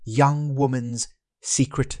Young Woman's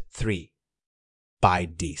Secret 3 by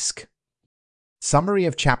Deesk. Summary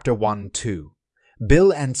of Chapter 1-2.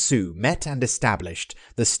 Bill and Sue met and established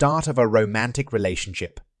the start of a romantic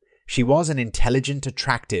relationship. She was an intelligent,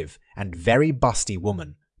 attractive, and very busty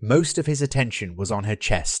woman. Most of his attention was on her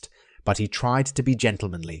chest, but he tried to be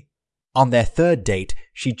gentlemanly. On their third date,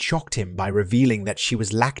 she shocked him by revealing that she was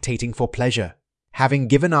lactating for pleasure. Having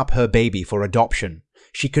given up her baby for adoption,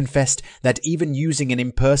 she confessed that even using an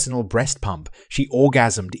impersonal breast pump, she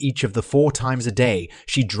orgasmed each of the 4 times a day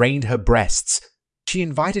she drained her breasts. She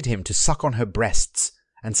invited him to suck on her breasts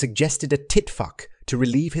and suggested a tit fuck to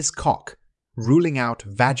relieve his cock, ruling out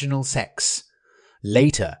vaginal sex.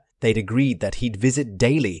 Later, they'd agreed that he'd visit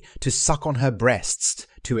daily to suck on her breasts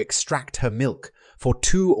to extract her milk for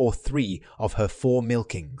 2 or 3 of her 4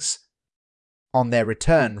 milkings. On their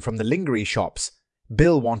return from the lingerie shops,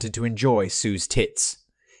 Bill wanted to enjoy Sue's tits.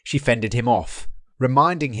 She fended him off,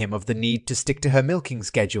 reminding him of the need to stick to her milking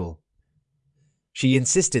schedule. She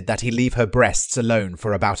insisted that he leave her breasts alone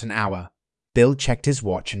for about an hour. Bill checked his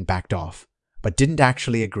watch and backed off, but didn't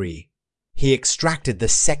actually agree. He extracted the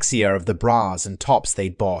sexier of the bras and tops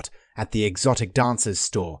they'd bought at the exotic dancers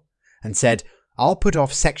store and said, "I'll put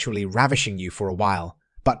off sexually ravishing you for a while,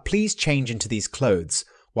 but please change into these clothes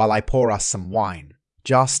while I pour us some wine.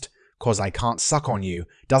 Just 'cause I can't suck on you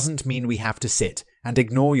doesn't mean we have to sit and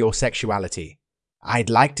ignore your sexuality. I'd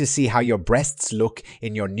like to see how your breasts look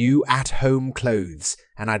in your new at-home clothes,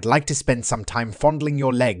 and I'd like to spend some time fondling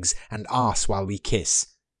your legs and ass while we kiss."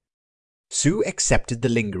 Sue accepted the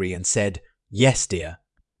lingerie and said, "Yes, dear."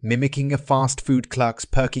 Mimicking a fast food clerk's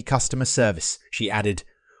perky customer service, she added,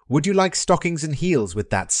 "Would you like stockings and heels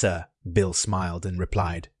with that, sir?" Bill smiled and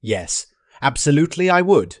replied, "Yes, absolutely I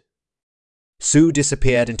would." Sue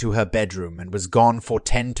disappeared into her bedroom and was gone for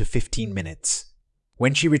 10 to 15 minutes.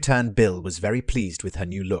 When she returned, Bill was very pleased with her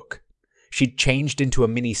new look. She'd changed into a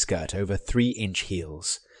miniskirt over 3-inch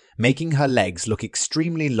heels, making her legs look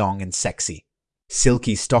extremely long and sexy.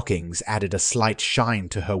 Silky stockings added a slight shine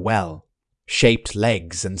to her well-shaped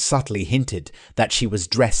legs and subtly hinted that she was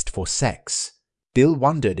dressed for sex. Bill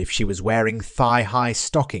wondered if she was wearing thigh-high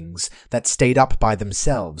stockings that stayed up by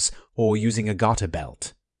themselves or using a garter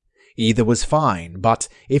belt. Either was fine, but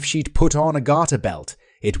if she'd put on a garter belt,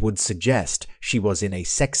 it would suggest she was in a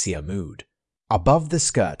sexier mood. Above the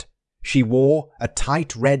skirt, she wore a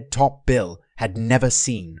tight red top Bill had never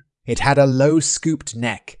seen. It had a low scooped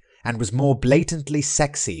neck and was more blatantly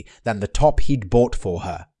sexy than the top he'd bought for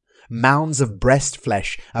her. Mounds of breast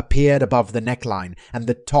flesh appeared above the neckline, and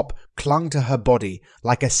the top clung to her body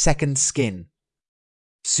like a second skin.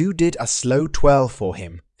 Sue did a slow twirl for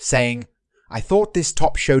him, saying, "I thought this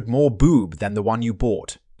top showed more boob than the one you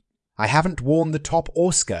bought. I haven't worn the top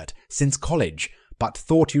or skirt since college, but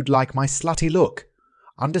thought you'd like my slutty look.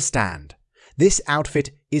 Understand, this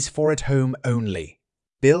outfit is for at home only."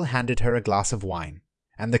 Bill handed her a glass of wine,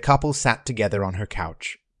 and the couple sat together on her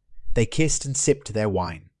couch. They kissed and sipped their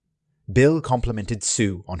wine. Bill complimented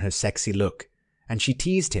Sue on her sexy look, and she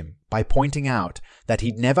teased him by pointing out that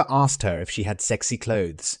he'd never asked her if she had sexy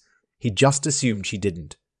clothes. He'd just assumed she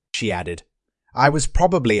didn't. She added, "I was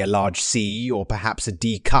probably a large C or perhaps a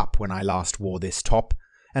D cup when I last wore this top,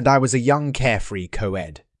 and I was a young carefree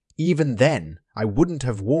co-ed. Even then, I wouldn't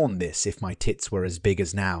have worn this if my tits were as big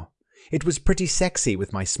as now. It was pretty sexy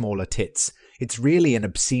with my smaller tits. It's really an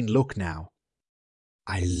obscene look now."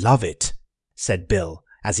 "I love it," said Bill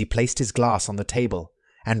as he placed his glass on the table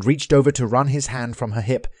and reached over to run his hand from her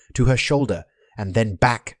hip to her shoulder and then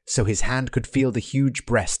back so his hand could feel the huge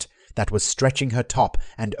breast that was stretching her top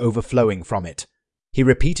and overflowing from it. He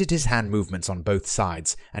repeated his hand movements on both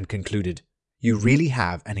sides and concluded, "You really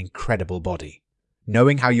have an incredible body.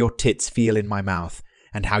 Knowing how your tits feel in my mouth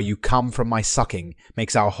and how you come from my sucking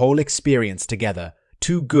makes our whole experience together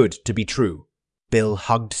too good to be true." Bill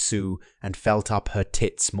hugged Sue and felt up her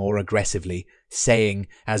tits more aggressively, saying,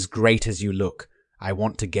 "As great as you look, I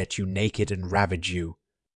want to get you naked and ravage you.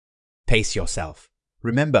 Pace yourself.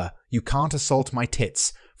 Remember, you can't assault my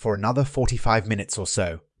tits for another 45 minutes or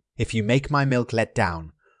so. If you make my milk let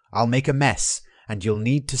down, I'll make a mess and you'll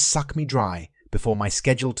need to suck me dry before my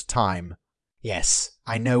scheduled time. Yes,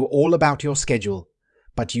 I know all about your schedule,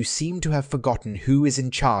 but you seem to have forgotten who is in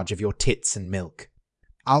charge of your tits and milk.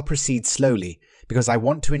 I'll proceed slowly because I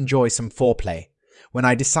want to enjoy some foreplay. When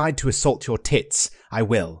I decide to assault your tits, I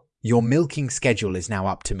will. Your milking schedule is now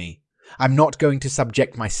up to me. I'm not going to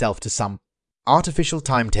subject myself to some artificial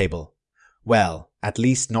timetable. Well, at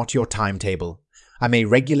least not your timetable. I may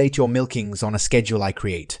regulate your milkings on a schedule I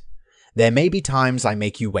create. There may be times I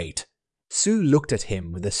make you wait." Sue looked at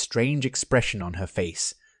him with a strange expression on her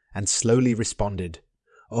face and slowly responded,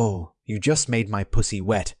 "Oh, you just made my pussy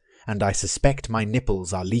wet, and I suspect my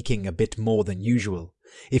nipples are leaking a bit more than usual.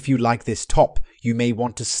 If you like this top, you may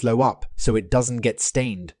want to slow up so it doesn't get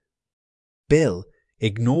stained." Bill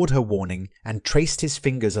ignored her warning and traced his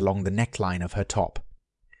fingers along the neckline of her top.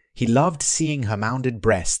 He loved seeing her mounded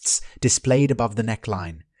breasts displayed above the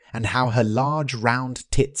neckline, and how her large round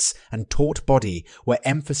tits and taut body were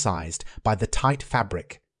emphasized by the tight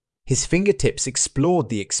fabric. His fingertips explored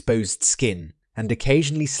the exposed skin and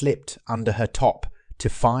occasionally slipped under her top to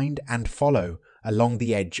find and follow along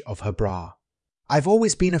the edge of her bra. "I've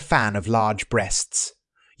always been a fan of large breasts.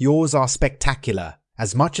 Yours are spectacular.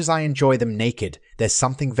 As much as I enjoy them naked, there's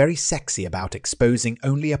something very sexy about exposing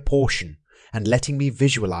only a portion and letting me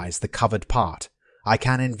visualize the covered part. I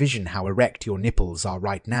can envision how erect your nipples are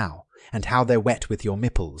right now, and how they're wet with your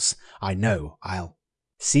nipples. I know I'll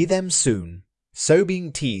see them soon. So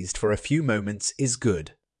being teased for a few moments is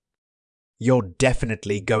good." "You're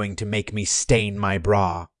definitely going to make me stain my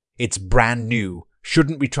bra. It's brand new.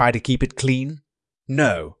 Shouldn't we try to keep it clean?"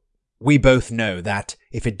 "No. We both know that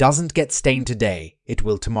if it doesn't get stained today, it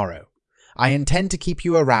will tomorrow. I intend to keep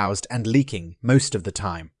you aroused and leaking most of the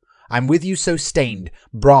time. I'm with you, so stained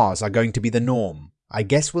bras are going to be the norm. I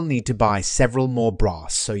guess we'll need to buy several more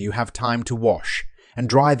bras so you have time to wash and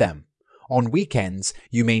dry them. On weekends,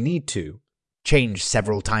 you may need to change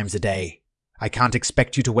several times a day. I can't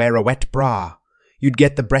expect you to wear a wet bra. You'd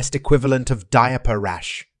get the breast equivalent of diaper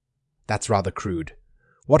rash." That's rather crude.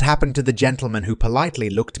 "What happened to the gentleman who politely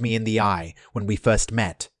looked me in the eye when we first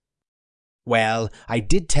met?" "Well, I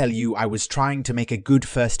did tell you I was trying to make a good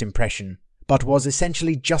first impression, but was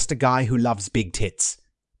essentially just a guy who loves big tits.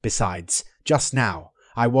 Besides, just now,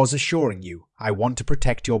 I was assuring you I want to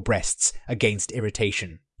protect your breasts against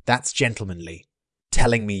irritation. That's gentlemanly.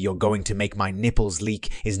 Telling me you're going to make my nipples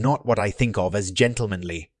leak is not what I think of as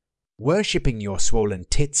gentlemanly. Worshipping your swollen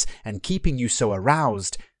tits and keeping you so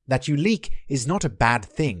aroused that you leak is not a bad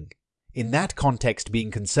thing. In that context, being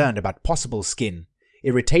concerned about possible skin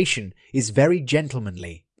irritation is very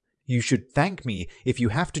gentlemanly. You should thank me if you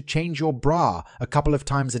have to change your bra a couple of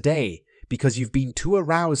times a day because you've been too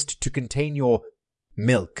aroused to contain your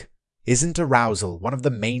milk. Isn't arousal one of the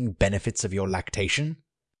main benefits of your lactation?"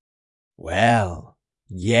 "Well,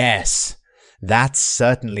 yes, that's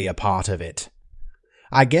certainly a part of it.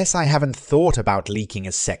 I guess I haven't thought about leaking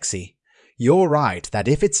as sexy. You're right that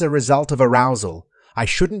if it's a result of arousal, I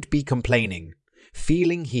shouldn't be complaining."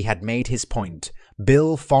 Feeling he had made his point,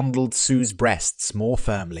 Bill fondled Sue's breasts more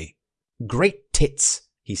firmly. "Great tits,"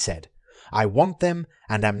 he said. "I want them,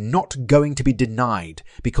 and am not going to be denied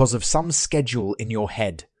because of some schedule in your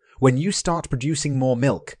head. When you start producing more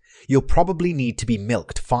milk, you'll probably need to be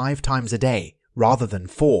milked 5 times a day rather than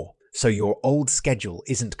 4, so your old schedule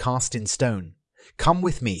isn't cast in stone. Come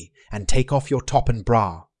with me and take off your top and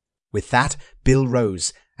bra." With that, Bill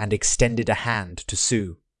rose and extended a hand to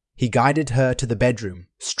Sue. He guided her to the bedroom,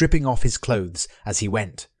 stripping off his clothes as he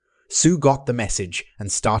went. Sue got the message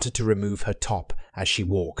and started to remove her top as she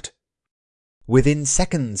walked. Within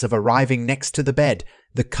seconds of arriving next to the bed,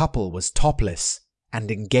 the couple was topless and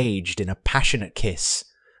engaged in a passionate kiss.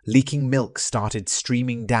 Leaking milk started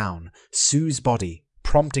streaming down Sue's body,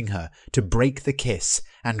 prompting her to break the kiss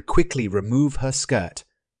and quickly remove her skirt.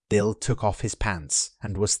 Bill took off his pants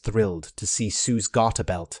and was thrilled to see Sue's garter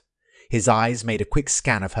belt. His eyes made a quick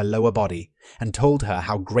scan of her lower body and told her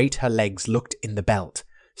how great her legs looked in the belt,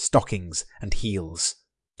 stockings and heels.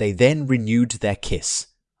 They then renewed their kiss,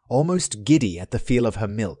 almost giddy at the feel of her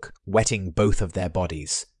milk wetting both of their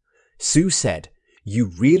bodies. Sue said, "You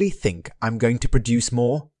really think I'm going to produce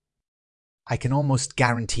more?" "I can almost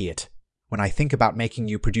guarantee it. When I think about making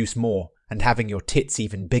you produce more and having your tits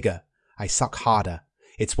even bigger, I suck harder.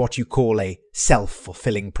 It's what you call a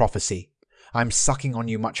self-fulfilling prophecy. I'm sucking on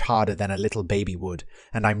you much harder than a little baby would,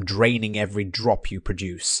 and I'm draining every drop you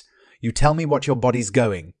produce. You tell me what your body's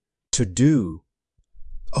going to do."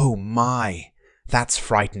 "Oh my, that's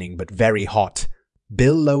frightening but very hot."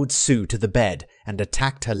 Bill lowered Sue to the bed and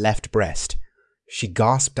attacked her left breast. She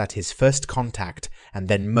gasped at his first contact and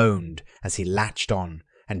then moaned as he latched on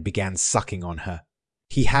and began sucking on her.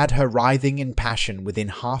 He had her writhing in passion within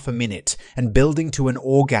half a minute and building to an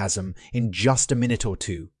orgasm in just a minute or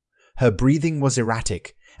two. Her breathing was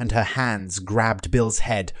erratic, and her hands grabbed Bill's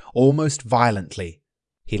head almost violently.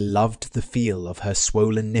 He loved the feel of her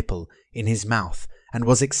swollen nipple in his mouth and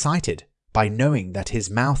was excited by knowing that his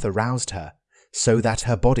mouth aroused her, so that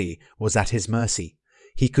her body was at his mercy.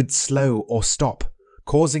 He could slow or stop,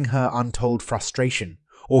 causing her untold frustration,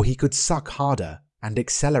 or he could suck harder and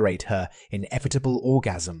accelerate her inevitable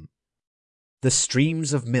orgasm. The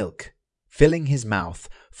streams of milk, filling his mouth,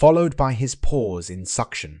 followed by his pause in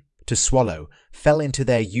suction to swallow, fell into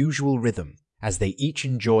their usual rhythm as they each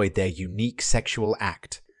enjoyed their unique sexual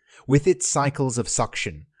act. With its cycles of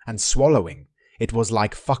suction and swallowing, it was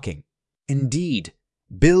like fucking. Indeed,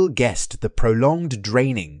 Bill guessed the prolonged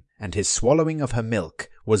draining and his swallowing of her milk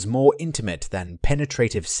was more intimate than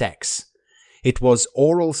penetrative sex. It was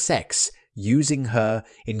oral sex using her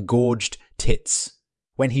engorged tits.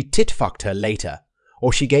 When he tit-fucked her later,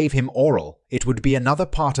 or she gave him oral, it would be another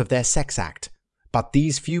part of their sex act. But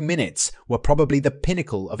these few minutes were probably the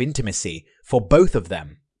pinnacle of intimacy for both of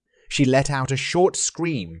them. She let out a short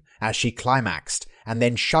scream as she climaxed and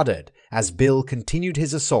then shuddered as Bill continued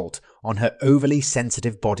his assault on her overly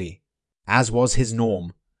sensitive body. As was his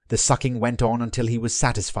norm, the sucking went on until he was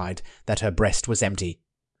satisfied that her breast was empty.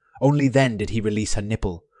 Only then did he release her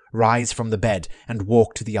nipple, rise from the bed, and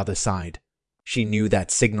walk to the other side. She knew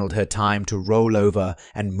that signaled her time to roll over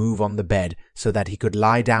and move on the bed so that he could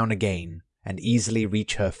lie down again and easily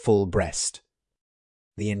reach her full breast.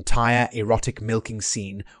 The entire erotic milking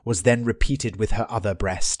scene was then repeated with her other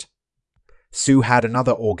breast. Sue had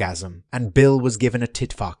another orgasm, and Bill was given a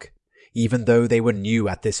tit-fuck. Even though they were new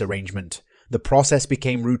at this arrangement, the process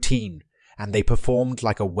became routine, and they performed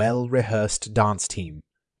like a well-rehearsed dance team.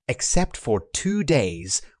 Except for 2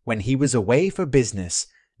 days when he was away for business.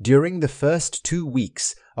 During the first 2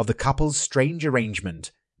 weeks of the couple's strange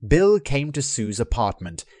arrangement, Bill came to Sue's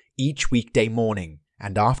apartment each weekday morning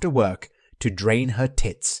and after work to drain her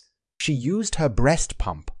tits. She used her breast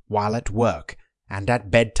pump while at work and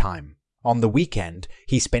at bedtime. On the weekend,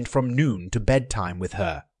 he spent from noon to bedtime with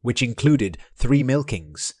her, which included 3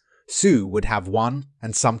 milkings. Sue would have 1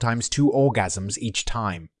 and sometimes 2 orgasms each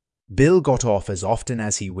time. Bill got off as often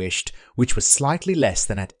as he wished, which was slightly less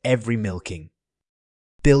than at every milking.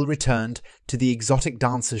 Bill returned to the exotic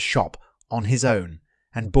dancer's shop on his own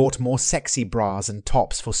and bought more sexy bras and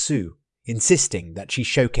tops for Sue, insisting that she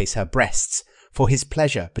showcase her breasts for his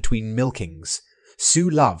pleasure between milkings. Sue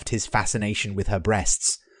loved his fascination with her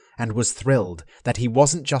breasts and was thrilled that he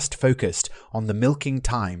wasn't just focused on the milking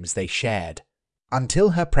times they shared.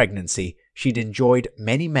 Until her pregnancy, she'd enjoyed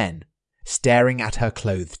many men staring at her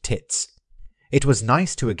clothed tits. It was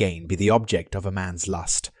nice to again be the object of a man's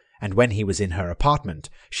lust, and when he was in her apartment,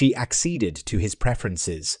 she acceded to his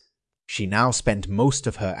preferences. She now spent most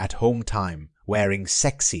of her at-home time wearing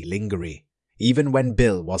sexy lingerie, even when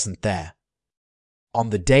Bill wasn't there.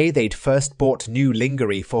 On the day they'd first bought new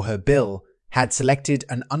lingerie for her, Bill had selected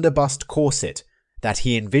an underbust corset that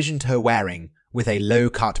he envisioned her wearing with a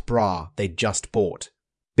low-cut bra they'd just bought.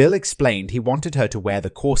 Bill explained he wanted her to wear the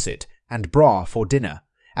corset and bra for dinner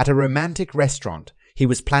at a romantic restaurant he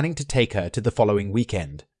was planning to take her to the following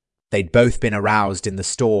weekend. They'd both been aroused in the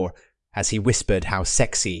store as he whispered how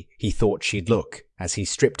sexy he thought she'd look as he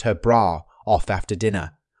stripped her bra off after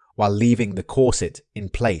dinner while leaving the corset in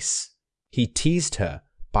place. He teased her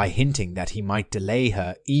by hinting that he might delay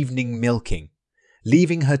her evening milking,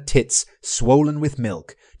 leaving her tits swollen with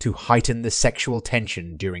milk to heighten the sexual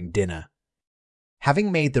tension during dinner.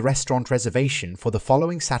 Having made the restaurant reservation for the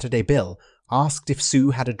following Saturday, Bill asked if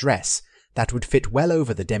Sue had a dress that would fit well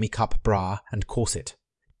over the demi-cup bra and corset.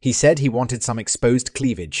 He said he wanted some exposed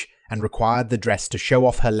cleavage and required the dress to show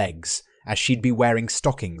off her legs, as she'd be wearing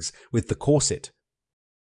stockings with the corset.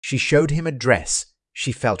 She showed him a dress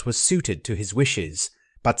she felt was suited to his wishes,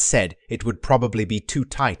 but said it would probably be too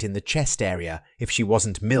tight in the chest area if she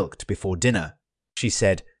wasn't milked before dinner. She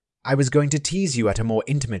said, "I was going to tease you at a more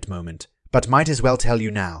intimate moment, but might as well tell you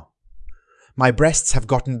now. My breasts have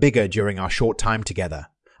gotten bigger during our short time together.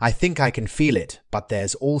 I think I can feel it, but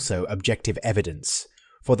there's also objective evidence.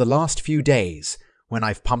 For the last few days, when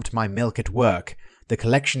I've pumped my milk at work, the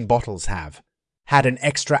collection bottles have had an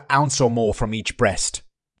extra ounce or more from each breast.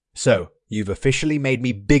 So, you've officially made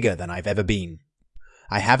me bigger than I've ever been.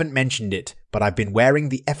 I haven't mentioned it, but I've been wearing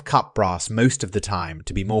the F-cup bras most of the time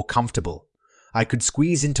to be more comfortable. I could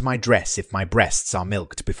squeeze into my dress if my breasts are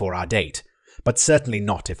milked before our date, but certainly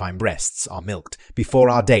not if my breasts are milked before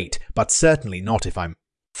our date, but certainly not if I'm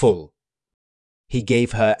full." He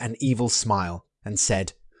gave her an evil smile and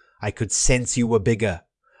said, "I could sense you were bigger.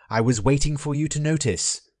 I was waiting for you to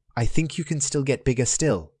notice. I think you can still get bigger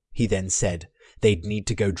still." He then said they'd need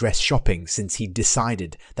to go dress shopping since he'd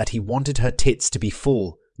decided that he wanted her tits to be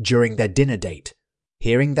full during their dinner date.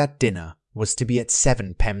 Hearing that dinner was to be at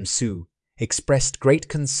 7 p.m. Sue expressed great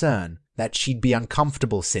concern that she'd be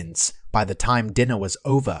uncomfortable since, by the time dinner was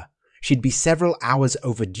over, she'd be several hours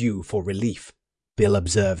overdue for relief. Bill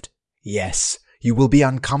observed, "Yes, you will be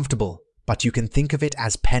uncomfortable, but you can think of it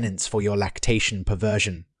as penance for your lactation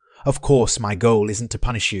perversion. Of course, my goal isn't to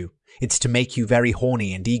punish you. It's to make you very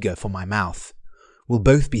horny and eager for my mouth. We'll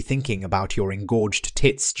both be thinking about your engorged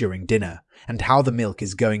tits during dinner and how the milk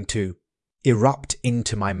is going to erupt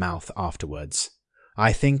into my mouth afterwards.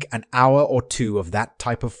 I think an hour or two of that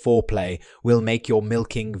type of foreplay will make your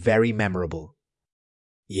milking very memorable.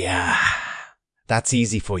 Yeah, that's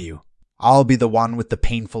easy for you. I'll be the one with the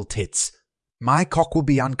painful tits. My cock will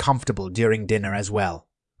be uncomfortable during dinner as well.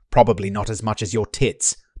 Probably not as much as your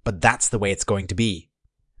tits, but that's the way it's going to be.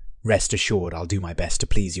 Rest assured I'll do my best to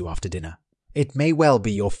please you after dinner. It may well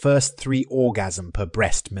be your first 3 orgasm per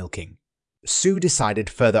breast milking. Sue decided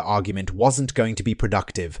further argument wasn't going to be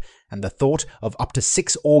productive, and the thought of up to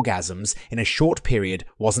 6 orgasms in a short period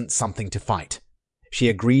wasn't something to fight. She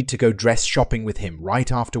agreed to go dress shopping with him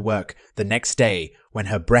right after work the next day when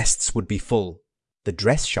her breasts would be full. The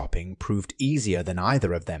dress shopping proved easier than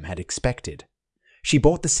either of them had expected. She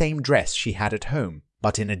bought the same dress she had at home,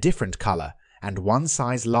 but in a different color and 1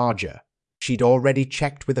 size larger. She'd already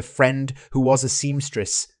checked with a friend who was a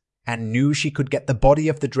seamstress and knew she could get the body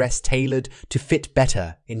of the dress tailored to fit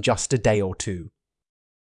better in just a day or 2.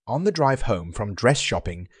 On the drive home from dress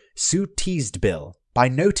shopping, Sue teased Bill by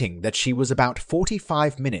noting that she was about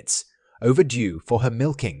 45 minutes overdue for her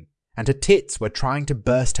milking and her tits were trying to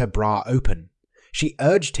burst her bra open. She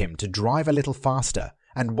urged him to drive a little faster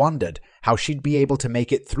and wondered how she'd be able to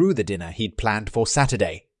make it through the dinner he'd planned for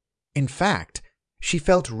Saturday. In fact, she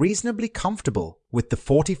felt reasonably comfortable with the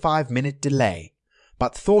 45-minute delay,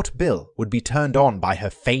 but thought Bill would be turned on by her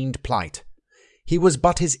feigned plight. He was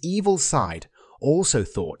but his evil side, also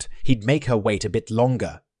thought he'd make her wait a bit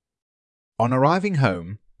longer. On arriving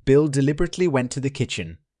home, Bill deliberately went to the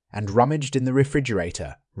kitchen and rummaged in the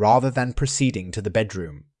refrigerator rather than proceeding to the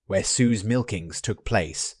bedroom, where Sue's milkings took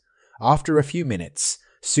place. After a few minutes,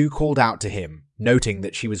 Sue called out to him, noting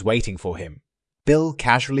that she was waiting for him. Bill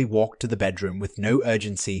casually walked to the bedroom with no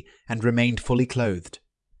urgency and remained fully clothed.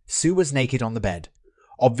 Sue was naked on the bed,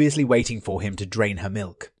 obviously waiting for him to drain her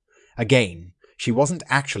milk. Again, she wasn't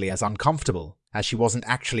actually as uncomfortable as she was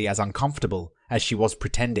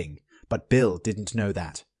pretending, but Bill didn't know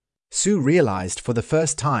that. Sue realized for the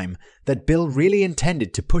first time that Bill really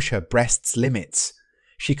intended to push her breasts' limits.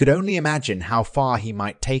 She could only imagine how far he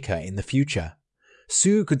might take her in the future.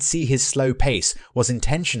 Sue could see his slow pace was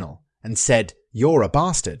intentional and said, "You're a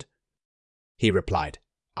bastard." He replied,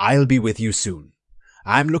 "I'll be with you soon.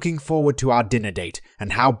 I'm looking forward to our dinner date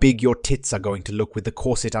and how big your tits are going to look with the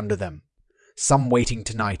corset under them. Some waiting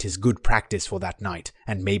tonight is good practice for that night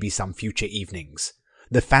and maybe some future evenings.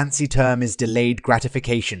 The fancy term is delayed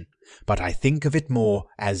gratification, but I think of it more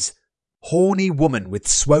as horny woman with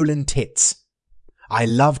swollen tits. I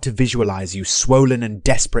love to visualize you swollen and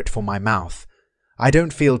desperate for my mouth. I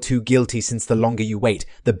don't feel too guilty since the longer you wait,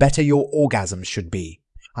 the better your orgasms should be.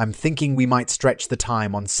 I'm thinking we might stretch the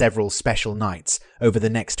time on several special nights over the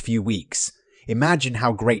next few weeks. Imagine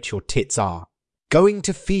how great your tits are going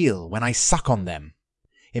to feel when I suck on them.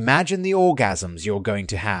 Imagine the orgasms you're going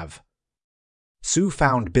to have." Sue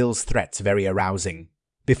found Bill's threats very arousing.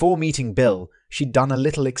 Before meeting Bill, she'd done a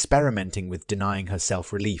little experimenting with denying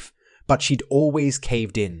herself relief, but she'd always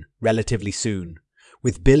caved in relatively soon.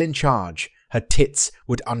 With Bill in charge, her tits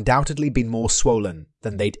would undoubtedly be more swollen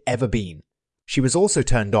than they'd ever been. She was also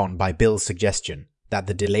turned on by Bill's suggestion that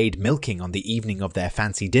the delayed milking on the evening of their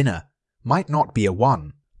fancy dinner might not be a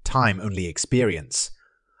one-time-only experience.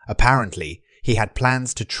 Apparently, he had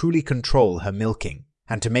plans to truly control her milking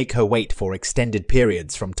and to make her wait for extended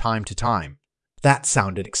periods from time to time. That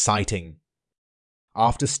sounded exciting.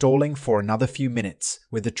 After stalling for another few minutes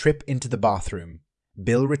with a trip into the bathroom,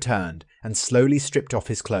 Bill returned and slowly stripped off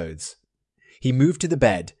his clothes. He moved to the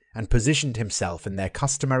bed and positioned himself in their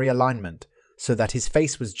customary alignment so that his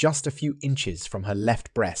face was just a few inches from her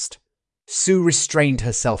left breast. Sue restrained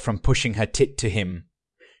herself from pushing her tit to him,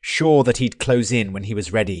 sure that he'd close in when he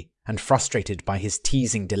was ready and frustrated by his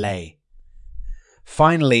teasing delay.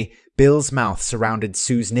 Finally, Bill's mouth surrounded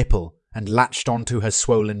Sue's nipple and latched onto her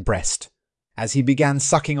swollen breast. As he began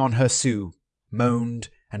sucking on her, Sue moaned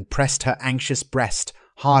and pressed her anxious breast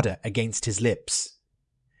harder against his lips.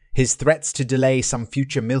 His threats to delay some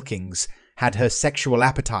future milkings had her sexual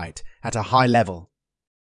appetite at a high level.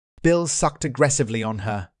 Bill sucked aggressively on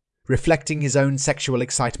her, reflecting his own sexual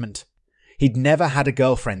excitement. He'd never had a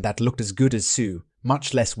girlfriend that looked as good as Sue,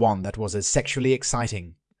 much less one that was as sexually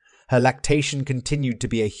exciting. Her lactation continued to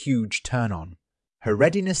be a huge turn-on. Her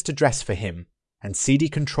readiness to dress for him and seedy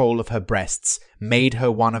control of her breasts made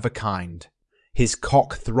her one of a kind. His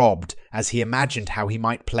cock throbbed as he imagined how he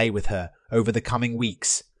might play with her over the coming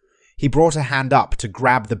weeks. He brought a hand up to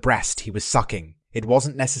grab the breast he was sucking. It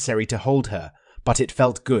wasn't necessary to hold her, but it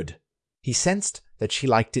felt good. He sensed that she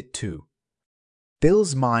liked it too.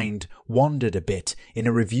 Bill's mind wandered a bit in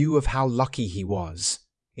a review of how lucky he was.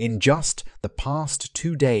 In just the past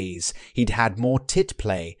 2 days, he'd had more tit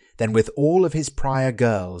play than with all of his prior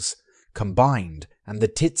girls combined, and the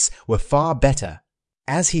tits were far better.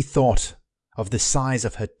 As he thought of the size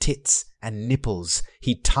of her tits and nipples,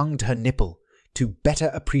 he tongued her nipple to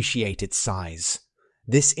better appreciate its size.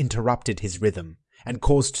 This interrupted his rhythm and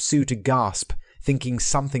caused Sue to gasp, thinking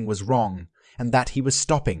something was wrong and that he was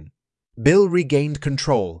stopping. Bill regained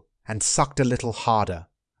control and sucked a little harder,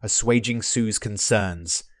 assuaging Sue's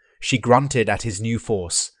concerns. She grunted at his new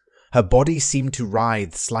force. Her body seemed to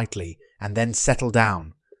writhe slightly and then settle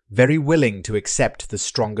down, very willing to accept the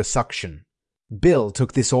stronger suction. Bill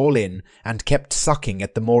took this all in and kept sucking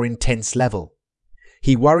at the more intense level.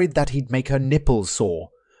 He worried that he'd make her nipples sore,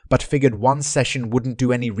 but figured one session wouldn't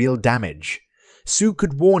do any real damage. Sue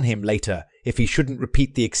could warn him later if he shouldn't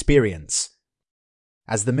repeat the experience.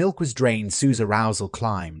 As the milk was drained, Sue's arousal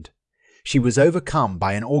climbed. She was overcome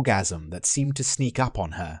by an orgasm that seemed to sneak up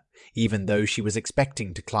on her, even though she was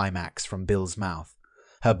expecting to climax from Bill's mouth.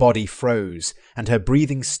 Her body froze, and her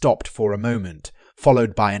breathing stopped for a moment,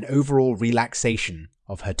 followed by an overall relaxation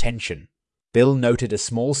of her tension. Bill noted a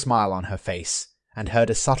small smile on her face, and heard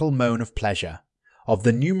a subtle moan of pleasure. Of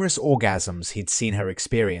the numerous orgasms he'd seen her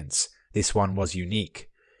experience, this one was unique.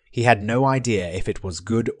 He had no idea if it was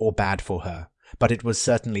good or bad for her, but it was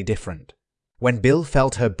certainly different. When Bill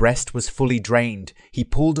felt her breast was fully drained, he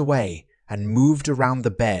pulled away and moved around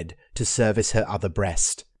the bed to service her other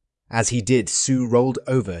breast. As he did, Sue rolled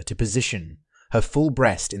over to position her full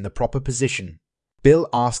breast in the proper position. Bill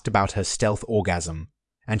asked about her stealth orgasm,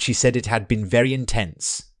 and she said it had been very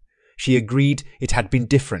intense. She agreed it had been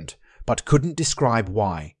different, but couldn't describe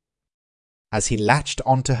why. As he latched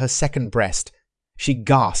onto her second breast, she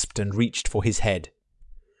gasped and reached for his head.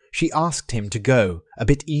 She asked him to go a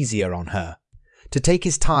bit easier on her, to take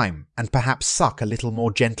his time and perhaps suck a little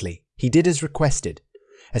more gently. He did as requested,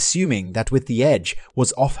 assuming that with the edge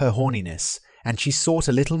was off her horniness, and she sought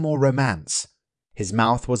a little more romance. His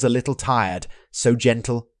mouth was a little tired, so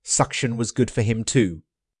gentle suction was good for him too.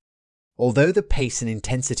 Although the pace and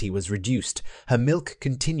intensity was reduced, her milk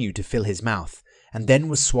continued to fill his mouth, and then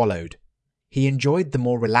was swallowed. He enjoyed the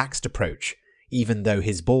more relaxed approach, even though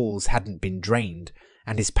his balls hadn't been drained,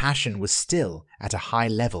 and his passion was still at a high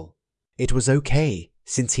level. It was okay,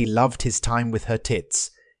 since he loved his time with her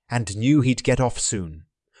tits, and knew he'd get off soon.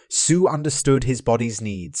 Sue understood his body's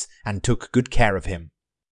needs, and took good care of him.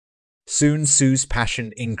 Soon Sue's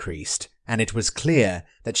passion increased, and it was clear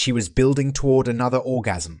that she was building toward another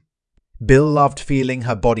orgasm. Bill loved feeling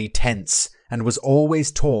her body tense, and was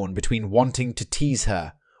always torn between wanting to tease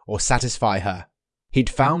her or satisfy her. He'd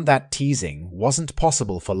found that teasing wasn't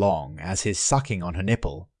possible for long, as his sucking on her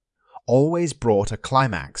nipple always brought a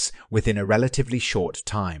climax within a relatively short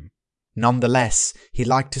time. Nonetheless, he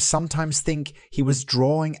liked to sometimes think he was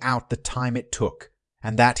drawing out the time it took,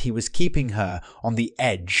 and that he was keeping her on the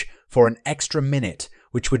edge for an extra minute,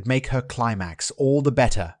 which would make her climax all the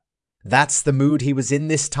better. That's the mood he was in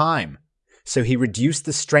this time, so he reduced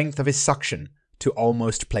the strength of his suction to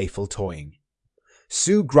almost playful toying.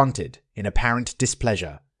 Sue grunted in apparent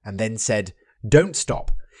displeasure, and then said, "Don't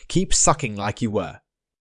stop. Keep sucking like you were."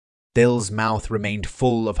 Bill's mouth remained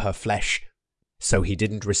full of her flesh, so he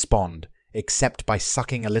didn't respond, except by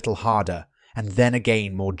sucking a little harder, and then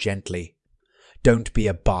again more gently. "Don't be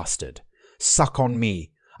a bastard. Suck on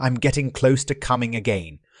me. I'm getting close to coming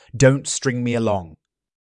again. Don't string me along."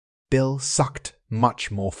 Bill sucked much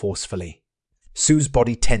more forcefully. Sue's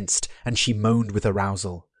body tensed, and she moaned with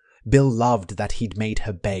arousal. Bill loved that he'd made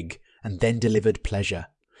her beg, and then delivered pleasure.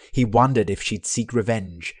 He wondered if she'd seek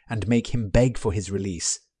revenge, and make him beg for his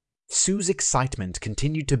release. Sue's excitement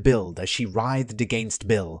continued to build as she writhed against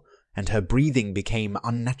Bill, and her breathing became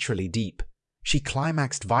unnaturally deep. She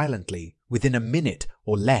climaxed violently, within a minute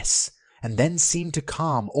or less, and then seemed to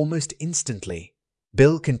calm almost instantly.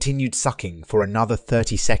 Bill continued sucking for another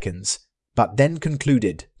 30 seconds, but then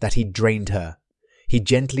concluded that he'd drained her. He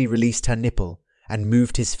gently released her nipple and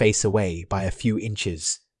moved his face away by a few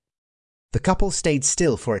inches. The couple stayed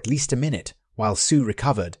still for at least a minute while Sue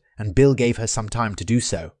recovered, and Bill gave her some time to do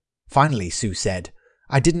so. Finally, Sue said,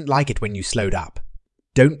 "I didn't like it when you slowed up.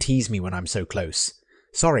 Don't tease me when I'm so close.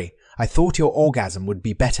 Sorry, I thought your orgasm would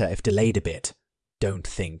be better if delayed a bit. Don't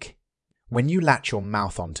think. When you latch your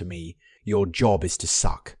mouth onto me, your job is to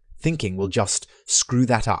suck. Thinking will just screw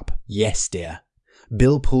that up. Yes, dear."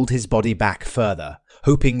 Bill pulled his body back further,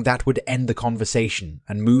 hoping that would end the conversation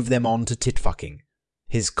and move them on to tit-fucking.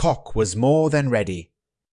 His cock was more than ready.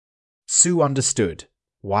 Sue understood,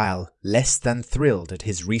 While less than thrilled at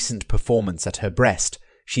his recent performance at her breast,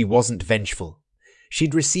 she wasn't vengeful.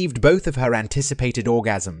 She'd received both of her anticipated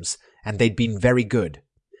orgasms, and they'd been very good.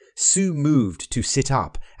 Sue moved to sit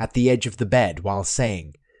up at the edge of the bed while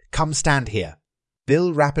saying, "Come stand here."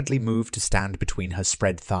 Bill rapidly moved to stand between her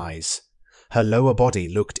spread thighs. Her lower body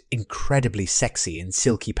looked incredibly sexy in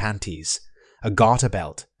silky panties, a garter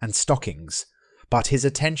belt, and stockings, but his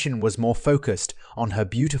attention was more focused on her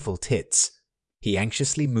beautiful tits. He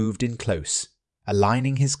anxiously moved in close,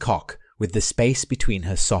 aligning his cock with the space between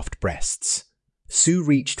her soft breasts. Sue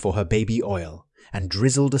reached for her baby oil and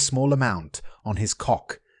drizzled a small amount on his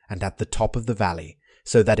cock and at the top of the valley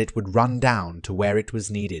so that it would run down to where it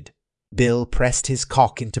was needed. Bill pressed his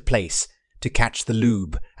cock into place to catch the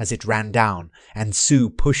lube as it ran down, and Sue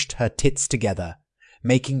pushed her tits together,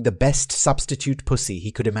 making the best substitute pussy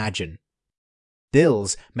he could imagine.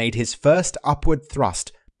 Dills made his first upward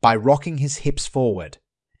thrust by rocking his hips forward.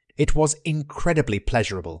 It was incredibly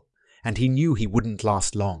pleasurable, and he knew he wouldn't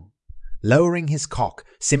last long. Lowering his cock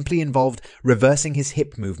simply involved reversing his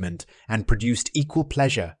hip movement and produced equal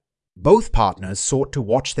pleasure. Both partners sought to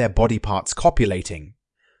watch their body parts copulating.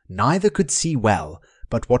 Neither could see well,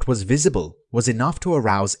 but what was visible was enough to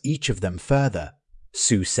arouse each of them further.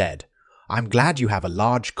 Sue said, "I'm glad you have a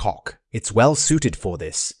large cock. It's well suited for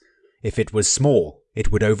this. If it was small,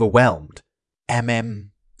 it would overwhelmed.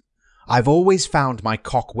 I've always found my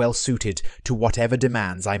cock well suited to whatever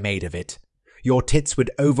demands I made of it. Your tits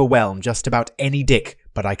would overwhelm just about any dick,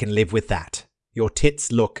 but I can live with that. Your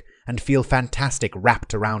tits look and feel fantastic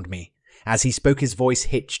wrapped around me." As he spoke, his voice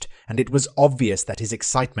hitched, and it was obvious that his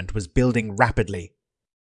excitement was building rapidly.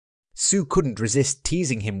 Sue couldn't resist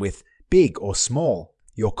teasing him with, "Big or small,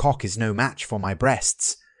 your cock is no match for my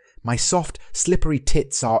breasts. My soft, slippery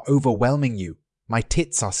tits are overwhelming you. My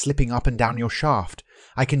tits are slipping up and down your shaft.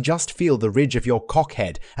 I can just feel the ridge of your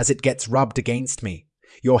cockhead as it gets rubbed against me.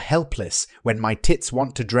 You're helpless when my tits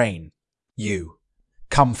want to drain. You,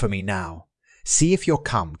 come for me now. See if your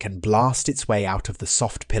cum can blast its way out of the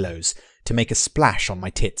soft pillows to make a splash on my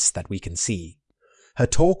tits that we can see." Her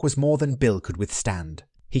talk was more than Bill could withstand.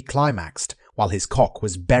 He climaxed while his cock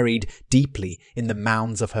was buried deeply in the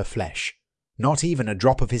mounds of her flesh. Not even a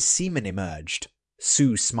drop of his semen emerged.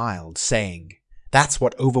 Sue smiled, saying, "That's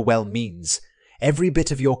what overwhelm means. Every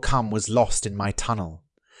bit of your cum was lost in my tunnel.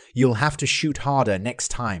 You'll have to shoot harder next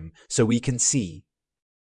time so we can see."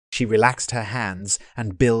 She relaxed her hands,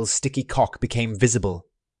 and Bill's sticky cock became visible.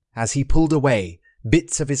 As he pulled away,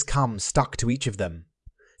 bits of his cum stuck to each of them.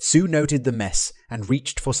 Sue noted the mess and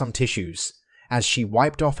reached for some tissues. As she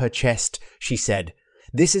wiped off her chest, she said,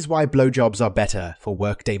 "This is why blowjobs are better for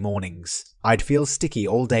workday mornings. I'd feel sticky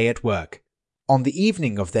all day at work." On the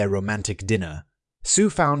evening of their romantic dinner, Sue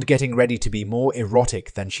found getting ready to be more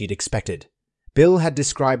erotic than she'd expected. Bill had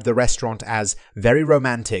described the restaurant as very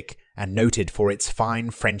romantic and noted for its fine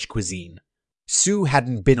French cuisine. Sue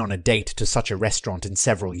hadn't been on a date to such a restaurant in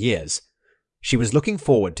several years. She was looking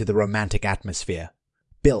forward to the romantic atmosphere.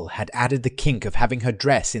 Bill had added the kink of having her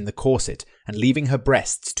dress in the corset and leaving her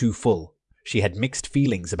breasts too full. She had mixed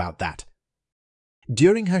feelings about that.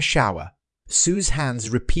 During her shower, Sue's hands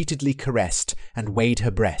repeatedly caressed and weighed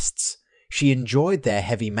her breasts. She enjoyed their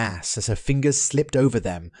heavy mass as her fingers slipped over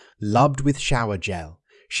them, lubbed with shower gel.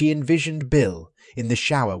 She envisioned Bill in the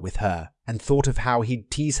shower with her and thought of how he'd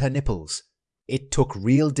tease her nipples. It took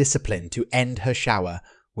real discipline to end her shower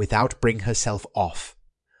without bring herself off.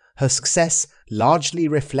 Her success largely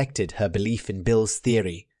reflected her belief in Bill's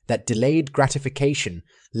theory that delayed gratification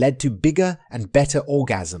led to bigger and better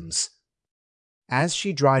orgasms. As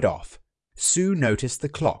she dried off, Sue noticed the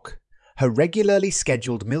clock. Her regularly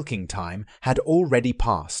scheduled milking time had already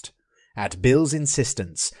passed. At Bill's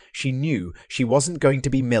insistence, she knew she wasn't going to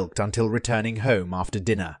be milked until returning home after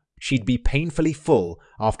dinner. She'd be painfully full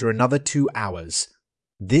after another 2 hours.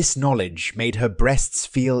 This knowledge made her breasts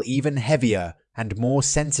feel even heavier and more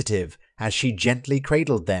sensitive as she gently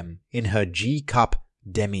cradled them in her G-cup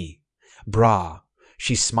demi bra.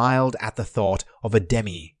 She smiled at the thought of a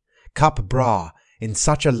demi-cup bra in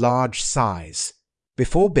such a large size.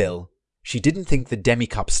 Before Bill, she didn't think the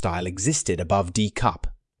demi-cup style existed above D-cup.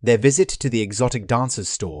 Their visit to the exotic dancers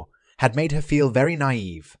store had made her feel very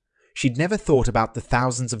naive. She'd never thought about the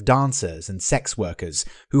thousands of dancers and sex workers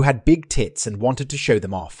who had big tits and wanted to show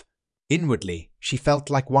them off. Inwardly, she felt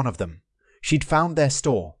like one of them. She'd found their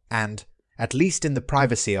store and, at least in the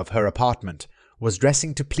privacy of her apartment, was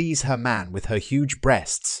dressing to please her man with her huge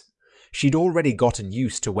breasts. She'd already gotten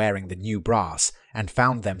used to wearing the new bras and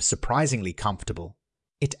found them surprisingly comfortable.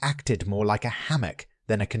 It acted more like a hammock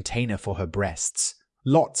than a container for her breasts.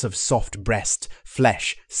 Lots of soft breast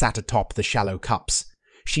flesh sat atop the shallow cups.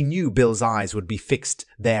 She knew Bill's eyes would be fixed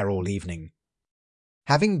there all evening.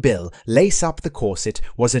 Having Bill lace up the corset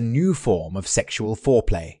was a new form of sexual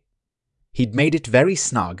foreplay. He'd made it very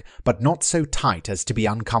snug, but not so tight as to be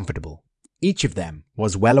uncomfortable. Each of them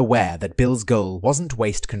was well aware that Bill's goal wasn't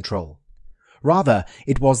waist control. Rather,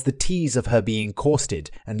 it was the tease of her being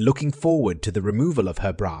corseted and looking forward to the removal of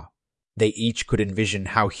her bra. They each could envision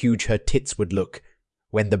how huge her tits would look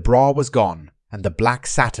when the bra was gone and the black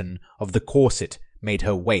satin of the corset made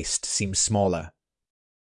her waist seem smaller.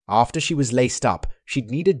 After she was laced up,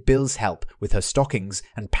 she'd needed Bill's help with her stockings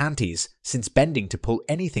and panties, since bending to pull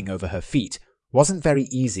anything over her feet wasn't very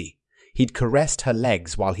easy. He'd caressed her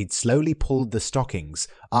legs while he'd slowly pulled the stockings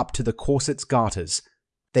up to the corset's garters.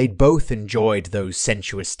 They'd both enjoyed those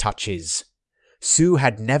sensuous touches. Sue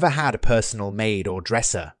had never had a personal maid or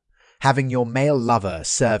dresser. Having your male lover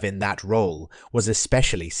serve in that role was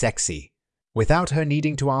especially sexy. Without her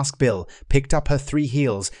needing to ask, Bill picked up her 3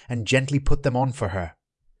 heels and gently put them on for her.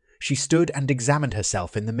 She stood and examined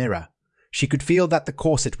herself in the mirror. She could feel that the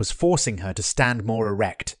corset was forcing her to stand more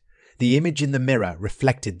erect. The image in the mirror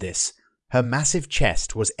reflected this. Her massive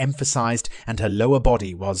chest was emphasized and her lower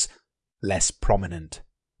body was less prominent.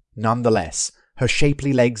 Nonetheless, her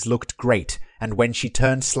shapely legs looked great, and when she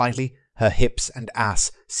turned slightly, her hips and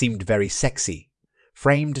ass seemed very sexy,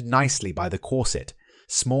 framed nicely by the corset,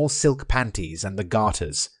 small silk panties and the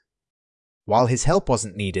garters. While his help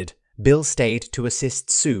wasn't needed, Bill stayed to assist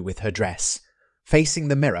Sue with her dress. Facing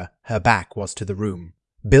the mirror, her back was to the room.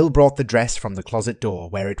 Bill brought the dress from the closet door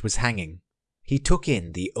where it was hanging. He took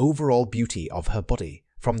in the overall beauty of her body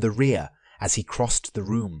from the rear as he crossed the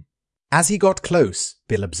room. As he got close,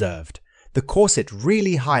 Bill observed, the corset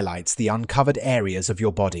really highlights the uncovered areas of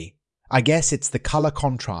your body. I guess it's the color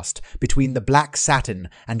contrast between the black satin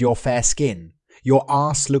and your fair skin. Your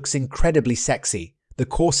arse looks incredibly sexy. The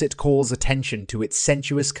corset calls attention to its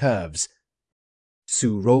sensuous curves.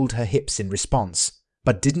 Sue rolled her hips in response,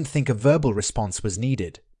 but didn't think a verbal response was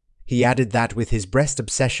needed. He added that with his breast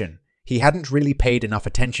obsession, he hadn't really paid enough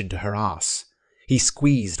attention to her arse. He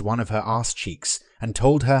squeezed one of her arse cheeks and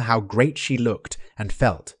told her how great she looked and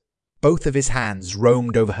felt. Both of his hands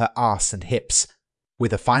roamed over her arse and hips.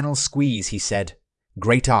 With a final squeeze, he said,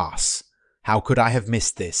 "Great arse. How could I have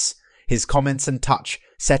missed this?" His comments and touch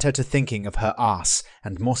set her to thinking of her arse,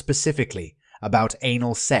 and more specifically, about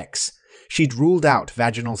anal sex. She'd ruled out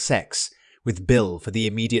vaginal sex with Bill for the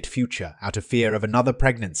immediate future out of fear of another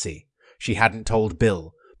pregnancy. She hadn't told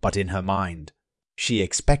Bill, but in her mind, she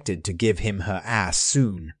expected to give him her ass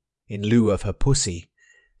soon, in lieu of her pussy.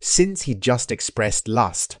 Since he'd just expressed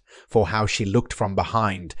lust for how she looked from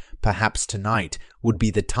behind, perhaps tonight would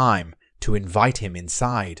be the time to invite him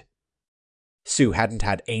inside. Sue hadn't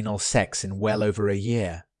had anal sex in well over a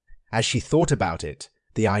year. As she thought about it,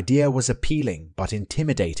 the idea was appealing but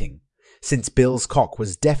intimidating, since Bill's cock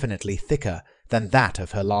was definitely thicker than that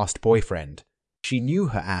of her last boyfriend. She knew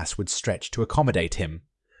her ass would stretch to accommodate him,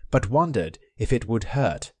 but wondered if it would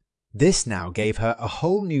hurt. This now gave her a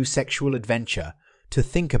whole new sexual adventure to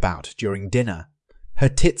think about during dinner. Her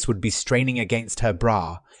tits would be straining against her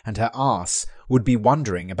bra, and her ass would be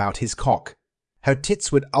wondering about his cock. Her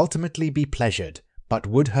tits would ultimately be pleasured, but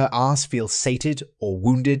would her ass feel sated or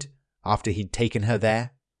wounded after he'd taken her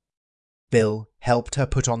there? Bill helped her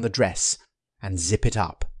put on the dress and zip it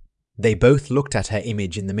up. They both looked at her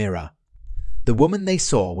image in the mirror. The woman they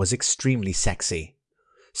saw was extremely sexy.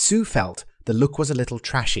 Sue felt the look was a little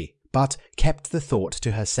trashy, but kept the thought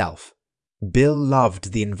to herself. Bill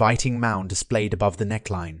loved the inviting mound displayed above the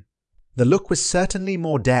neckline. The look was certainly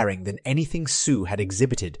more daring than anything Sue had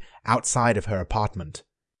exhibited outside of her apartment.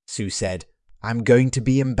 Sue said, "I'm going to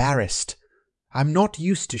be embarrassed. I'm not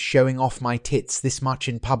used to showing off my tits this much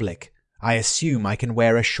in public. I assume I can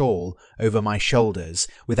wear a shawl over my shoulders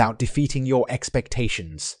without defeating your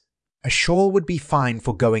expectations. A shawl would be fine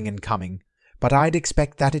for going and coming, but I'd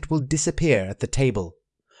expect that it will disappear at the table.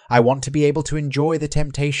 I want to be able to enjoy the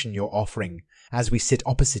temptation you're offering as we sit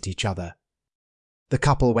opposite each other." The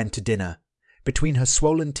couple went to dinner. Between her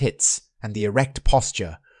swollen tits and the erect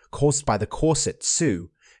posture caused by the corset,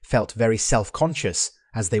 Sue felt very self-conscious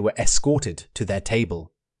as they were escorted to their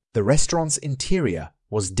table. The restaurant's interior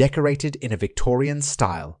was decorated in a Victorian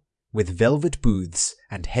style, with velvet booths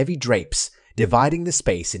and heavy drapes dividing the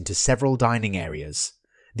space into several dining areas.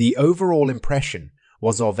 The overall impression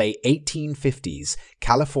was of a 1850s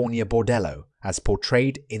California bordello as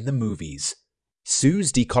portrayed in the movies.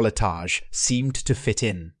 Sue's décolletage seemed to fit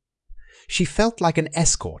in. She felt like an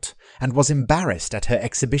escort and was embarrassed at her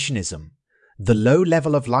exhibitionism. The low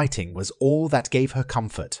level of lighting was all that gave her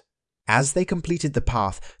comfort. As they completed the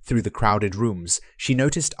path through the crowded rooms, she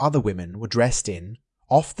noticed other women were dressed in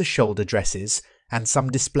off-the-shoulder dresses, and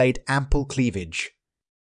some displayed ample cleavage.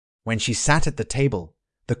 When she sat at the table,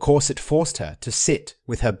 the corset forced her to sit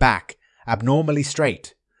with her back abnormally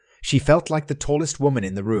straight. She felt like the tallest woman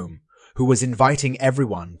in the room, who was inviting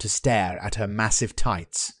everyone to stare at her massive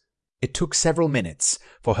tights. It took several minutes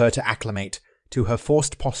for her to acclimate to her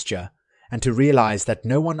forced posture and to realize that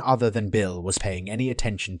no one other than Bill was paying any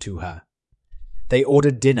attention to her. They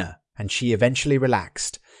ordered dinner, and she eventually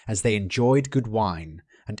relaxed as they enjoyed good wine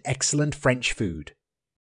and excellent French food.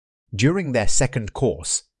 During their second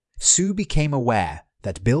course, Sue became aware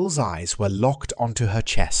that Bill's eyes were locked onto her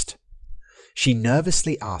chest. She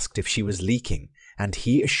nervously asked if she was leaking, and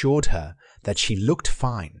he assured her that she looked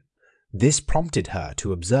fine. This prompted her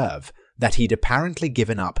to observe that he'd apparently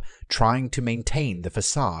given up trying to maintain the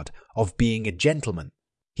facade of being a gentleman.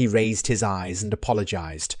 He raised his eyes and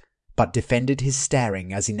apologized, but defended his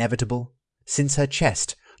staring as inevitable. Since her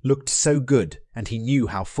chest looked so good and he knew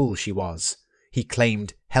how full she was, he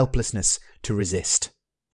claimed helplessness to resist.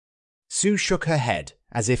 Sue shook her head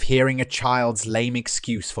as if hearing a child's lame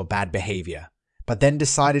excuse for bad behavior, but then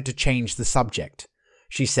decided to change the subject.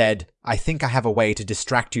 She said, "I think I have a way to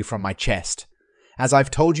distract you from my chest. As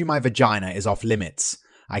I've told you, my vagina is off limits.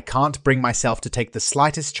 I can't bring myself to take the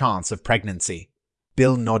slightest chance of pregnancy."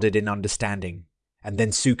 Bill nodded in understanding, and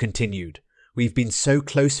then Sue continued, "We've been so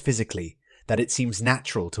close physically that it seems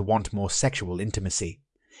natural to want more sexual intimacy.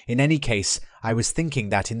 In any case, I was thinking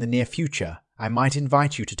that in the near future, I might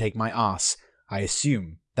invite you to take my ass. I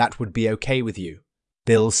assume that would be okay with you."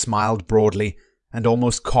 Bill smiled broadly and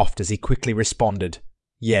almost coughed as he quickly responded,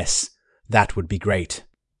 "Yes, that would be great.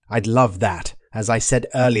 I'd love that. As I said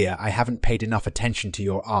earlier, I haven't paid enough attention to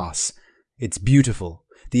your ass. It's beautiful.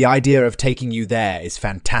 The idea of taking you there is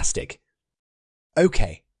fantastic."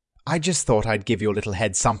 "Okay, I just thought I'd give your little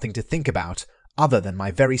head something to think about other than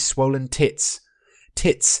my very swollen tits.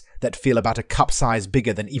 Tits that feel about a cup size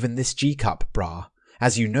bigger than even this G-cup bra.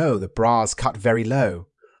 As you know, the bra's cut very low.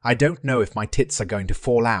 I don't know if my tits are going to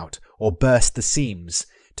fall out or burst the seams.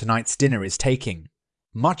 Tonight's dinner is taking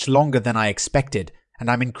much longer than I expected, and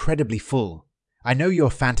I'm incredibly full. I know your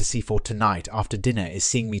fantasy for tonight after dinner is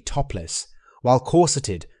seeing me topless, while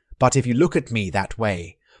corseted, but if you look at me that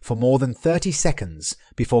way, for more than 30 seconds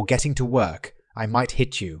before getting to work, I might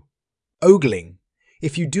hit you. Ogling.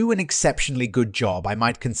 If you do an exceptionally good job, I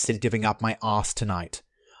might consider giving up my ass tonight.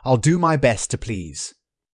 I'll do my best to please."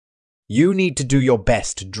 "You need to do your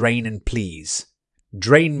best to drain and please.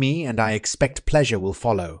 Drain me and I expect pleasure will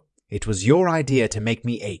follow. It was your idea to make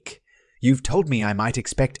me ache. You've told me I might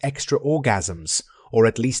expect extra orgasms, or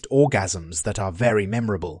at least orgasms that are very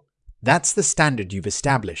memorable. That's the standard you've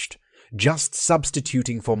established. Just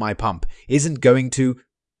substituting for my pump isn't going to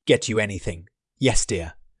get you anything." "Yes,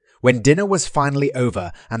 dear." When dinner was finally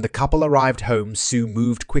over and the couple arrived home, Sue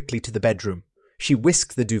moved quickly to the bedroom. She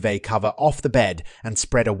whisked the duvet cover off the bed and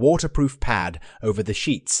spread a waterproof pad over the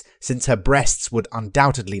sheets, since her breasts would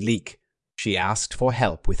undoubtedly leak. She asked for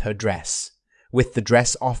help with her dress. With the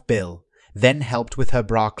dress off Bill, then helped with her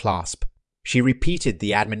bra clasp. She repeated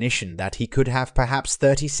the admonition that he could have perhaps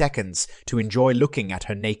 30 seconds to enjoy looking at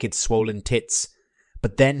her naked swollen tits,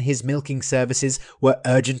 but then his milking services were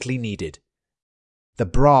urgently needed. The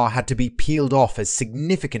bra had to be peeled off as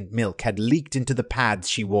significant milk had leaked into the pads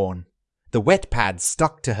she worn. The wet pads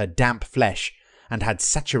stuck to her damp flesh and had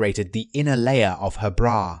saturated the inner layer of her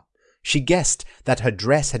bra. She guessed that her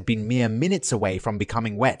dress had been mere minutes away from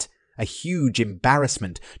becoming wet, a huge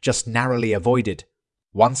embarrassment just narrowly avoided.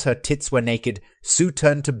 Once her tits were naked, Sue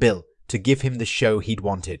turned to Bill to give him the show he'd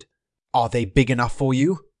wanted. "Are they big enough for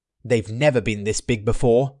you?" "They've never been this big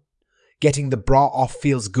before." "Getting the bra off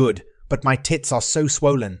feels good, but my tits are so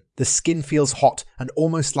swollen. The skin feels hot and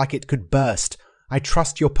almost like it could burst. I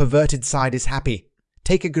trust your perverted side is happy.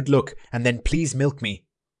 Take a good look and then please milk me."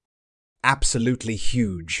 Absolutely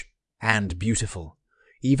huge and beautiful.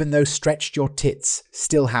 Even though stretched, your tits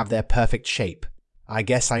still have their perfect shape. I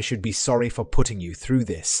guess I should be sorry for putting you through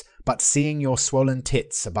this, but seeing your swollen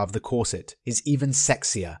tits above the corset is even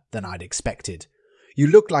sexier than I'd expected. You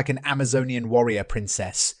look like an Amazonian warrior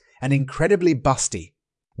princess, and incredibly busty.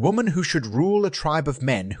 Woman who should rule a tribe of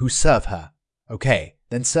men who serve her. Okay,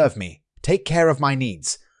 then serve me. Take care of my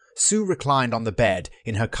needs." Sue reclined on the bed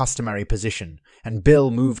in her customary position, and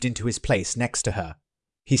Bill moved into his place next to her.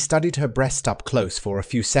 He studied her breast up close for a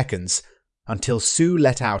few seconds, until Sue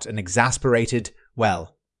let out an exasperated,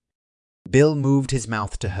 "Well." Bill moved his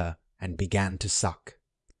mouth to her and began to suck.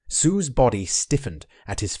 Sue's body stiffened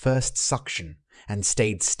at his first suction and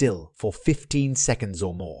stayed still for 15 seconds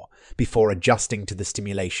or more before adjusting to the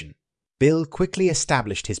stimulation. Bill quickly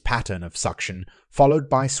established his pattern of suction, followed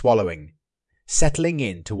by swallowing. settling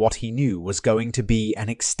into what he knew was going to be an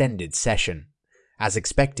extended session. As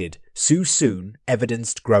expected, Sue soon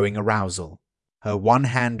evidenced growing arousal. Her one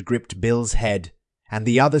hand gripped Bill's head, and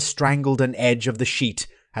the other strangled an edge of the sheet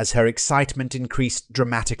as her excitement increased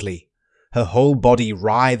dramatically. Her whole body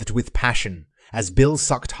writhed with passion as Bill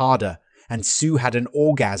sucked harder, and Sue had an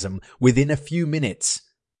orgasm within a few minutes.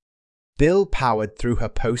 Bill powered through her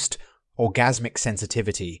post-orgasmic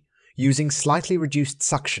sensitivity, using slightly reduced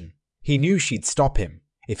suction. He knew she'd stop him,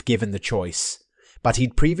 if given the choice, but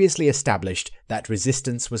he'd previously established that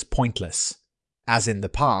resistance was pointless. As in the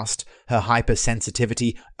past, her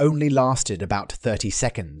hypersensitivity only lasted about 30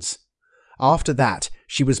 seconds. After that,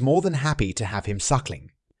 she was more than happy to have him suckling.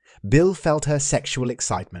 Bill felt her sexual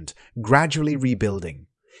excitement gradually rebuilding.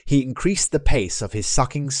 He increased the pace of his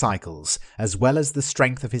sucking cycles as well as the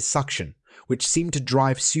strength of his suction, which seemed to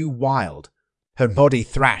drive Sue wild. Her body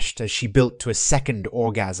thrashed as she built to a second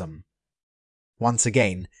orgasm. Once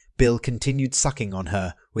again, Bill continued sucking on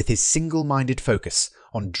her with his single-minded focus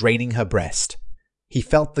on draining her breast. He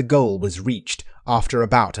felt the goal was reached after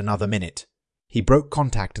about another minute. He broke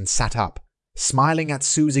contact and sat up, smiling at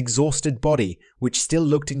Sue's exhausted body, which still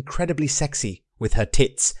looked incredibly sexy, with her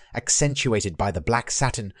tits accentuated by the black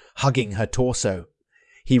satin hugging her torso.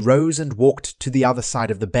 He rose and walked to the other side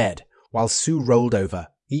of the bed, while Sue rolled over,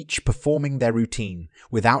 each performing their routine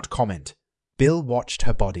without comment. Bill watched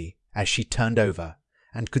her body as she turned over,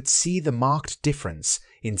 and could see the marked difference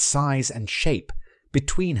in size and shape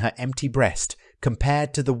between her empty breast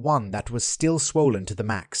compared to the one that was still swollen to the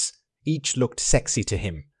max. Each looked sexy to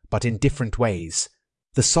him, but in different ways.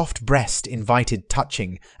 The soft breast invited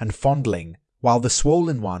touching and fondling, while the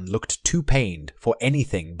swollen one looked too pained for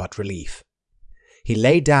anything but relief. He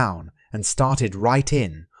lay down and started right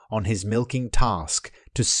in on his milking task,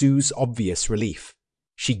 to Sue's obvious relief.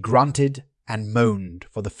 She grunted and moaned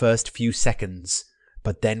for the first few seconds,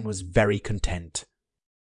 but then was very content.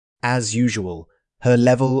 As usual, her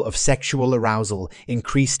level of sexual arousal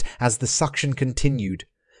increased as the suction continued,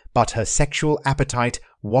 but her sexual appetite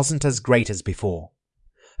wasn't as great as before.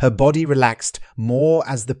 Her body relaxed more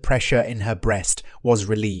as the pressure in her breast was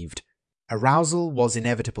relieved. Arousal was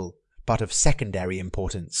inevitable, but of secondary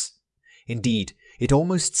importance. Indeed, it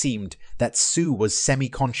almost seemed that Sue was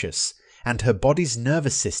semi-conscious, and her body's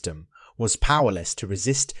nervous system was powerless to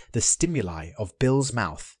resist the stimuli of Bill's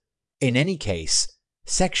mouth. In any case,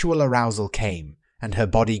 sexual arousal came, and her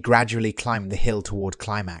body gradually climbed the hill toward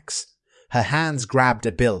climax. Her hands grabbed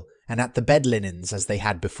at Bill and at the bed linens as they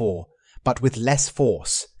had before, but with less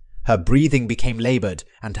force. Her breathing became labored,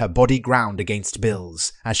 and her body ground against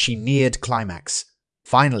Bill's as she neared climax.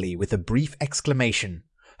 Finally, with a brief exclamation,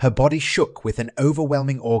 her body shook with an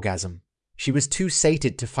overwhelming orgasm. She was too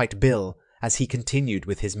sated to fight Bill as he continued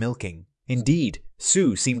with his milking. Indeed,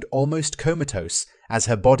 Sue seemed almost comatose as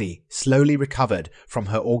her body slowly recovered from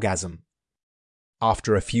her orgasm.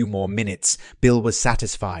 After a few more minutes, Bill was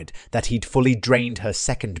satisfied that he'd fully drained her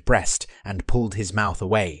second breast and pulled his mouth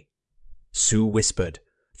away. Sue whispered,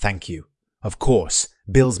 "Thank you." Of course,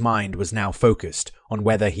 Bill's mind was now focused on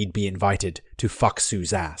whether he'd be invited to fuck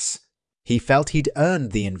Sue's ass. He felt he'd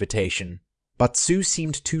earned the invitation, but Sue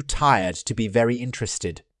seemed too tired to be very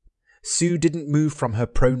interested. Sue didn't move from her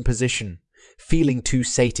prone position, feeling too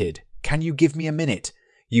sated. "Can you give me a minute?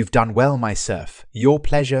 You've done well, my serf. Your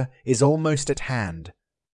pleasure is almost at hand."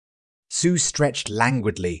 Sue stretched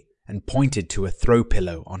languidly and pointed to a throw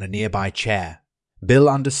pillow on a nearby chair. Bill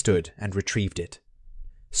understood and retrieved it.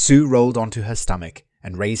 Sue rolled onto her stomach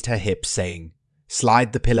and raised her hips, saying,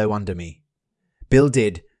 "Slide the pillow under me." Bill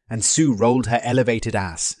did, and Sue rolled her elevated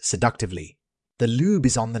ass seductively. "The lube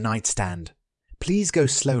is on the nightstand. Please go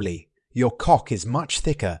slowly. Your cock is much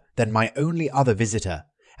thicker than my only other visitor,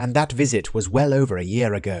 and that visit was well over a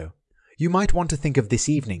year ago. You might want to think of this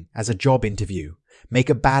evening as a job interview. Make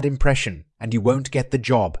a bad impression, and you won't get the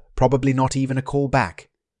job, probably not even a call back."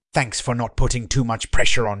 "Thanks for not putting too much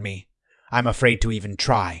pressure on me. I'm afraid to even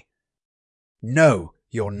try." "No,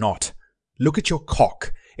 you're not. Look at your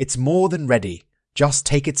cock. It's more than ready. Just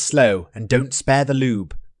take it slow and don't spare the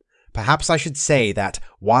lube. Perhaps I should say that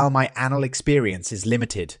while my anal experience is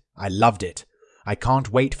limited, I loved it. I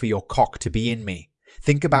can't wait for your cock to be in me.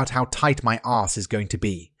 Think about how tight my arse is going to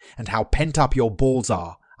be, and how pent up your balls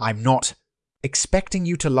are. I'm not expecting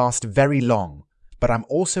you to last very long, but I'm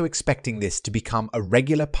also expecting this to become a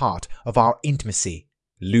regular part of our intimacy.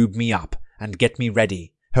 Lube me up and get me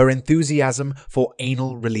ready." Her enthusiasm for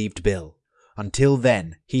anal relieved Bill. Until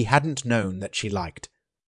then, he hadn't known that she liked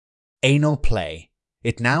anal play.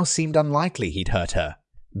 It now seemed unlikely he'd hurt her.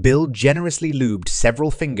 Bill generously lubed several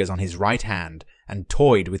fingers on his right hand and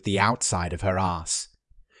toyed with the outside of her arse.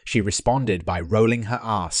 She responded by rolling her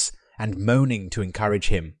ass and moaning to encourage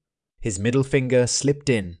him. His middle finger slipped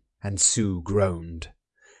in, and Sue groaned.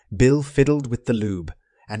 Bill fiddled with the lube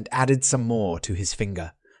and added some more to his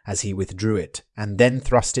finger as he withdrew it and then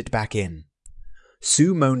thrust it back in.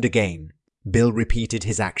 Sue moaned again. Bill repeated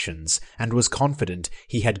his actions and was confident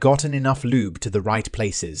he had gotten enough lube to the right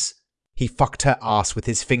places. He fucked her ass with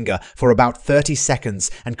his finger for about 30 seconds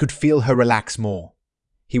and could feel her relax more.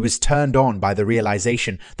 He was turned on by the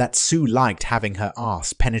realization that Sue liked having her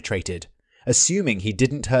ass penetrated. Assuming he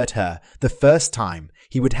didn't hurt her the first time,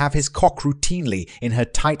 he would have his cock routinely in her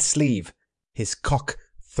tight sleeve. His cock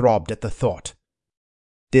throbbed at the thought.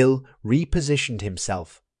 Bill repositioned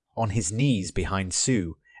himself on his knees behind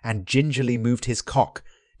Sue and gingerly moved his cock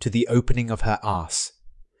to the opening of her ass.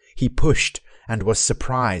 He pushed and was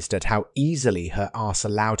surprised at how easily her ass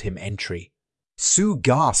allowed him entry. Sue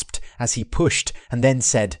gasped as he pushed and then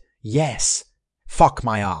said, "Yes, fuck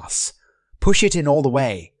my ass. Push it in all the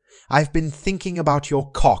way. I've been thinking about your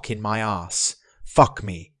cock in my ass. Fuck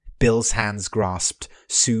me." Bill's hands grasped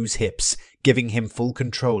Sue's hips, giving him full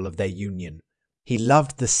control of their union. He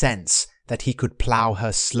loved the sense that he could plow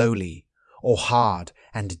her slowly or hard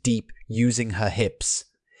and deep using her hips.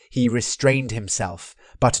 He restrained himself,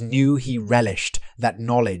 but knew he relished that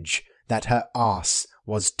knowledge that her ass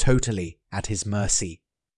was totally at his mercy.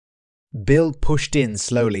 Bill pushed in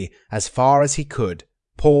slowly as far as he could,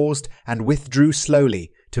 paused and withdrew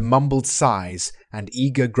slowly to mumbled sighs and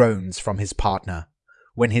eager groans from his partner.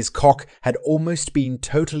 When his cock had almost been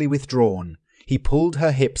totally withdrawn, he pulled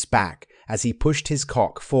her hips back as he pushed his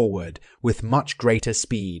cock forward with much greater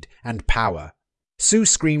speed and power. Sue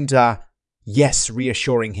screamed yes,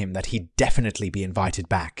 reassuring him that he'd definitely be invited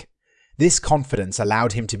back. This confidence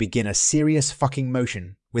allowed him to begin a serious fucking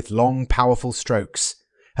motion with long, powerful strokes.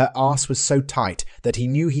 Her ass was so tight that he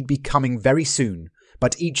knew he'd be coming very soon,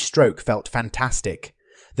 but each stroke felt fantastic.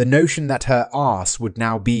 The notion that her ass would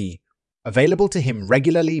now be available to him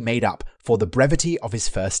regularly made up for the brevity of his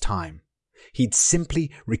first time. He'd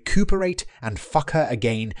simply recuperate and fuck her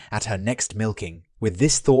again at her next milking. With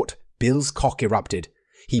this thought, Bill's cock erupted.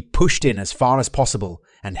 He pushed in as far as possible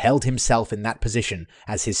and held himself in that position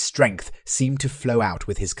as his strength seemed to flow out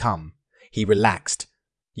with his cum. He relaxed,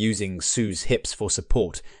 using Sue's hips for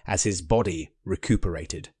support as his body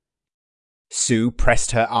recuperated. Sue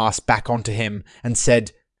pressed her ass back onto him and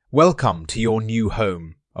said, "Welcome to your new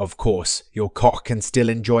home. Of course, your cock can still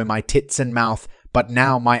enjoy my tits and mouth, but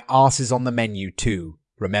now my ass is on the menu too,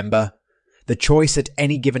 remember? The choice at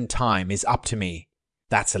any given time is up to me."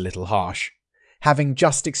 That's a little harsh. Having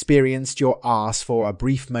just experienced your ass for a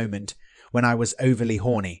brief moment when I was overly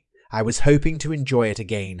horny, I was hoping to enjoy it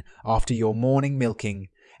again after your morning milking,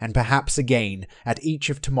 and perhaps again at each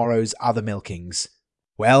of tomorrow's other milkings.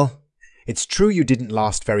 Well, it's true you didn't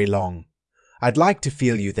last very long. I'd like to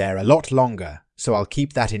feel you there a lot longer, so I'll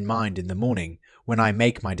keep that in mind in the morning when I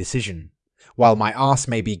make my decision. While my ass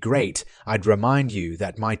may be great, I'd remind you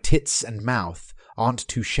that my tits and mouth aren't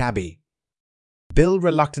too shabby. Bill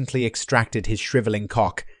reluctantly extracted his shriveling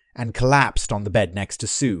cock and collapsed on the bed next to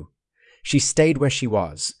Sue. She stayed where she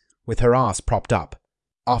was, with her ass propped up.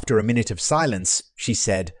 After a minute of silence, she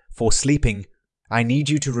said, "For sleeping, I need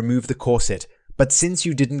you to remove the corset, but since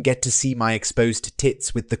you didn't get to see my exposed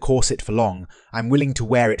tits with the corset for long, I'm willing to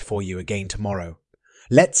wear it for you again tomorrow.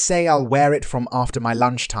 Let's say I'll wear it from after my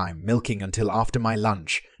lunchtime, milking until after my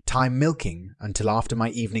lunch, time milking until after my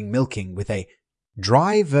evening milking with a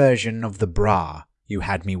dry version of the bra you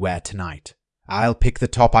had me wear tonight. I'll pick the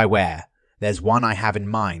top I wear. There's one I have in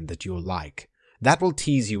mind that you'll like. That will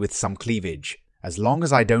tease you with some cleavage. As long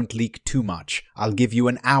as I don't leak too much, I'll give you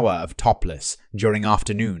an hour of topless during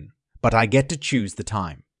afternoon, but I get to choose the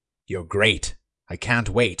time. You're great. I can't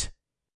wait."